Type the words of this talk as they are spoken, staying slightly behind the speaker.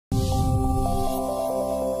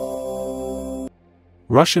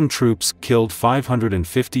Russian troops killed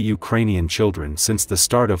 550 Ukrainian children since the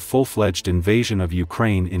start of full-fledged invasion of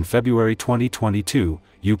Ukraine in February 2022,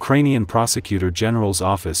 Ukrainian Prosecutor General's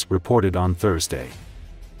office reported on Thursday.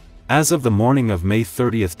 As of the morning of May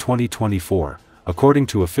 30, 2024, according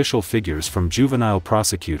to official figures from juvenile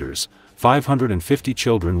prosecutors, 550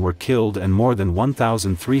 children were killed and more than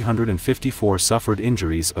 1,354 suffered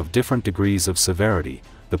injuries of different degrees of severity,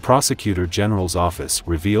 the Prosecutor General's office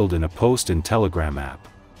revealed in a post in Telegram app.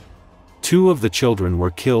 2 of the children were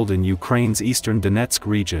killed in Ukraine's eastern Donetsk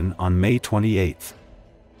region on May 28.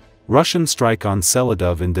 Russian strike on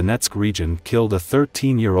Tel-Aviv in Donetsk region killed a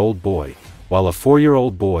 13-year-old boy, while a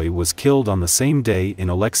 4-year-old boy was killed on the same day in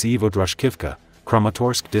Alexeyevo-Droshkivka,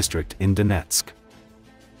 Kramatorsk district in Donetsk.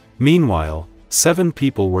 Meanwhile, 7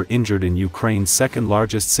 people were injured in Ukraine's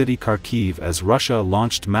second-largest city Kharkiv as Russia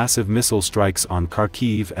launched massive missile strikes on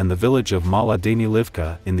Kharkiv and the village of Mala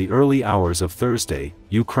Danilivka in the early hours of Thursday,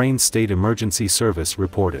 Ukraine's State Emergency Service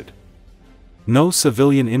reported. No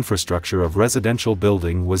civilian infrastructure of residential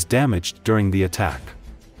building was damaged during the attack.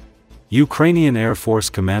 Ukrainian Air Force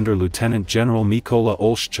Commander Lieutenant General Mykola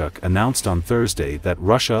Olszczuk announced on Thursday that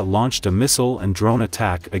Russia launched a missile and drone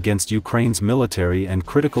attack against Ukraine's military and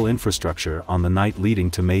critical infrastructure on the night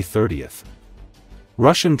leading to May 30.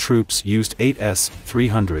 Russian troops used 8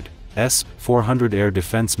 S-300, S-400 air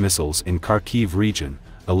defense missiles in Kharkiv region,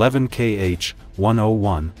 11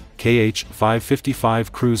 Kh-101,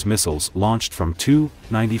 Kh-555 cruise missiles launched from 2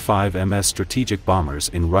 95ms strategic bombers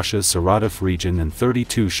in Russia's Saratov region and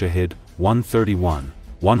 32 Shahid-131,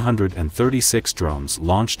 136 drones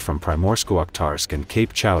launched from Primorsko-Akhtarsk and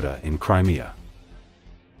Cape Chauda in Crimea.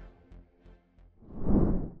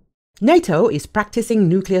 NATO is practicing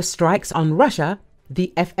nuclear strikes on Russia,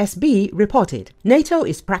 the FSB reported. NATO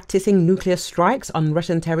is practicing nuclear strikes on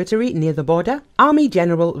Russian territory near the border. Army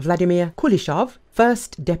General Vladimir Kuleshov,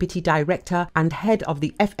 First Deputy Director and Head of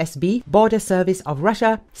the FSB Border Service of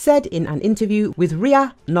Russia, said in an interview with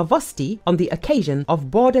RIA Novosti on the occasion of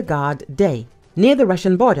Border Guard Day. Near the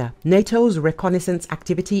Russian border, NATO's reconnaissance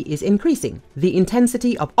activity is increasing. The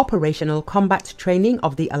intensity of operational combat training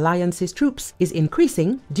of the alliance's troops is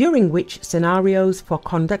increasing, during which scenarios for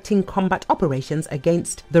conducting combat operations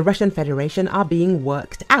against the Russian Federation are being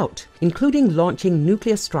worked out, including launching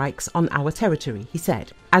nuclear strikes on our territory, he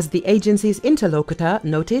said. As the agency's interlocutor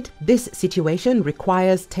noted, this situation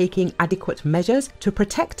requires taking adequate measures to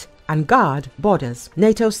protect and guard borders.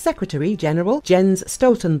 NATO's Secretary General Jens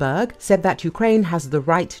Stoltenberg said that Ukraine has the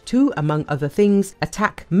right to, among other things,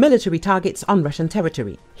 attack military targets on Russian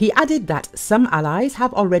territory. He added that some allies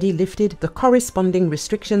have already lifted the corresponding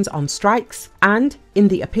restrictions on strikes and, in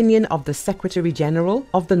the opinion of the Secretary General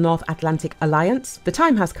of the North Atlantic Alliance, the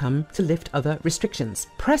time has come to lift other restrictions.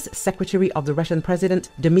 Press Secretary of the Russian President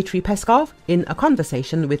Dmitry Peskov, in a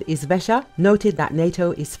conversation with Izvestia, noted that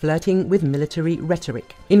NATO is flirting with military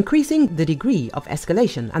rhetoric, increasing the degree of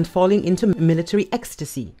escalation and falling into military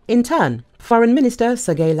ecstasy. In turn, Foreign Minister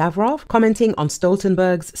Sergei Lavrov, commenting on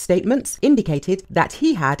Stoltenberg's statements, indicated that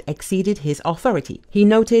he had exceeded his authority. He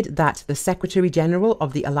noted that the Secretary General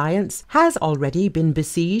of the alliance has already been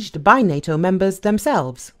besieged by NATO members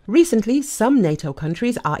themselves. Recently, some NATO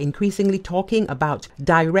countries are increasingly talking about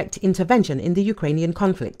direct intervention in the Ukrainian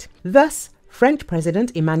conflict. Thus, French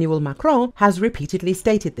President Emmanuel Macron has repeatedly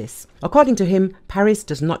stated this. According to him, Paris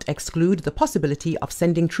does not exclude the possibility of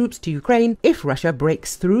sending troops to Ukraine if Russia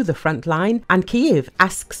breaks through the front line and Kyiv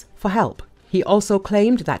asks for help. He also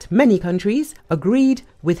claimed that many countries agreed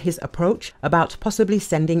with his approach about possibly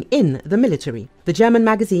sending in the military. The German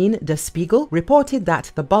magazine Der Spiegel reported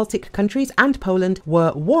that the Baltic countries and Poland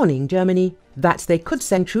were warning Germany that they could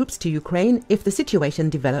send troops to Ukraine if the situation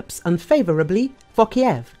develops unfavorably for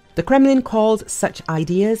Kiev. The Kremlin called such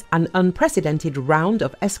ideas an unprecedented round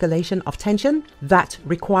of escalation of tension that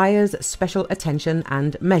requires special attention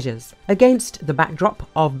and measures. Against the backdrop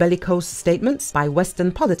of bellicose statements by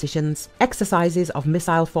Western politicians, exercises of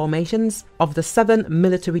missile formations of the Southern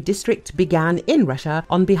Military District began in Russia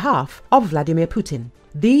on behalf of Vladimir Putin.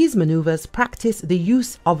 These maneuvers practice the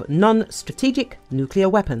use of non-strategic nuclear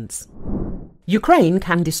weapons. Ukraine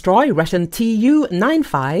can destroy Russian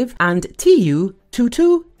Tu-95 and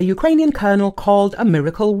Tu-22, a Ukrainian colonel called a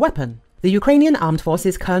miracle weapon. The Ukrainian Armed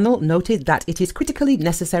Forces colonel noted that it is critically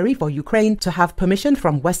necessary for Ukraine to have permission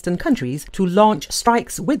from Western countries to launch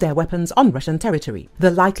strikes with their weapons on Russian territory.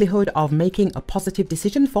 The likelihood of making a positive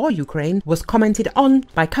decision for Ukraine was commented on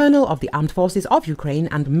by Colonel of the Armed Forces of Ukraine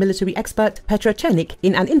and military expert Petr Chernik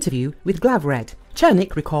in an interview with Glavred.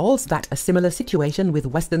 Chernik recalls that a similar situation with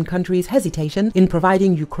Western countries' hesitation in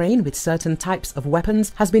providing Ukraine with certain types of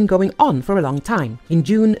weapons has been going on for a long time. In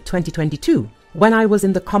June 2022, When I was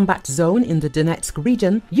in the combat zone in the Donetsk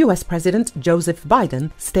region, US President Joseph Biden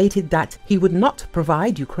stated that he would not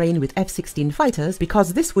provide Ukraine with F-16 fighters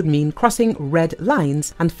because this would mean crossing red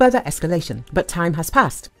lines and further escalation. But time has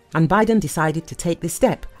passed, and Biden decided to take this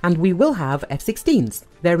step, and we will have F-16s.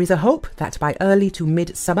 There is a hope that by early to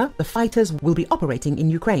mid-summer, the fighters will be operating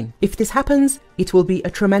in Ukraine. If this happens, it will be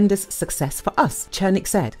a tremendous success for us, Chernik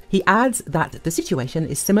said. He adds that the situation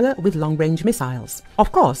is similar with long-range missiles.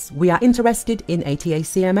 Of course, we are interested in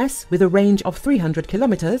ATACMS with a range of 300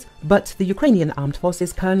 kilometers, but the Ukrainian Armed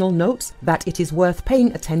Forces colonel notes that it is worth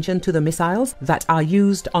paying attention to the missiles that are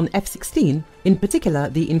used on F-16, in particular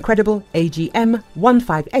the incredible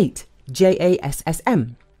AGM-158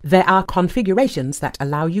 JASSM. There are configurations that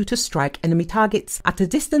allow you to strike enemy targets at a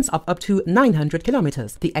distance of up to 900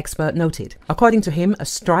 kilometers, the expert noted. According to him, a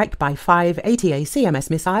strike by 5 ATACMS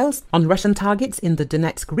missiles on Russian targets in the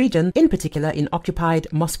Donetsk region, in particular in occupied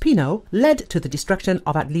Mospino, led to the destruction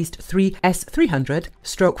of at least 3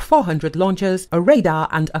 S-300/400 launchers, a radar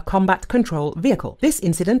and a combat control vehicle. This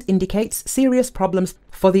incident indicates serious problems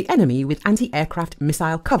for the enemy with anti-aircraft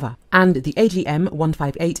missile cover, and the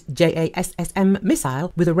AGM-158 JASSM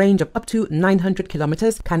missile with a range of up to 900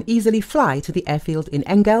 kilometers can easily fly to the airfield in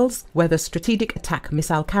Engels, where the strategic attack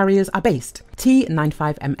missile carriers are based,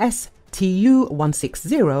 T-95MS,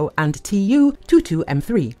 Tu-160 and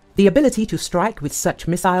Tu-22M3. The ability to strike with such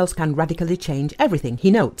missiles can radically change everything,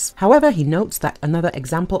 he notes. However, he notes that another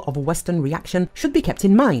example of a Western reaction should be kept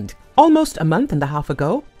in mind. Almost a month and a half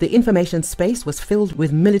ago, the information space was filled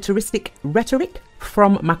with militaristic rhetoric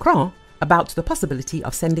from Macron about the possibility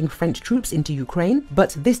of sending French troops into Ukraine,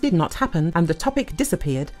 but this did not happen and the topic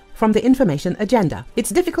disappeared from the information agenda.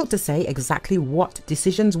 It's difficult to say exactly what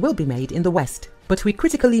decisions will be made in the West, but we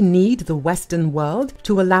critically need the Western world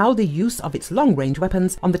to allow the use of its long-range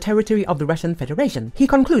weapons on the territory of the Russian Federation, he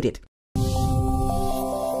concluded.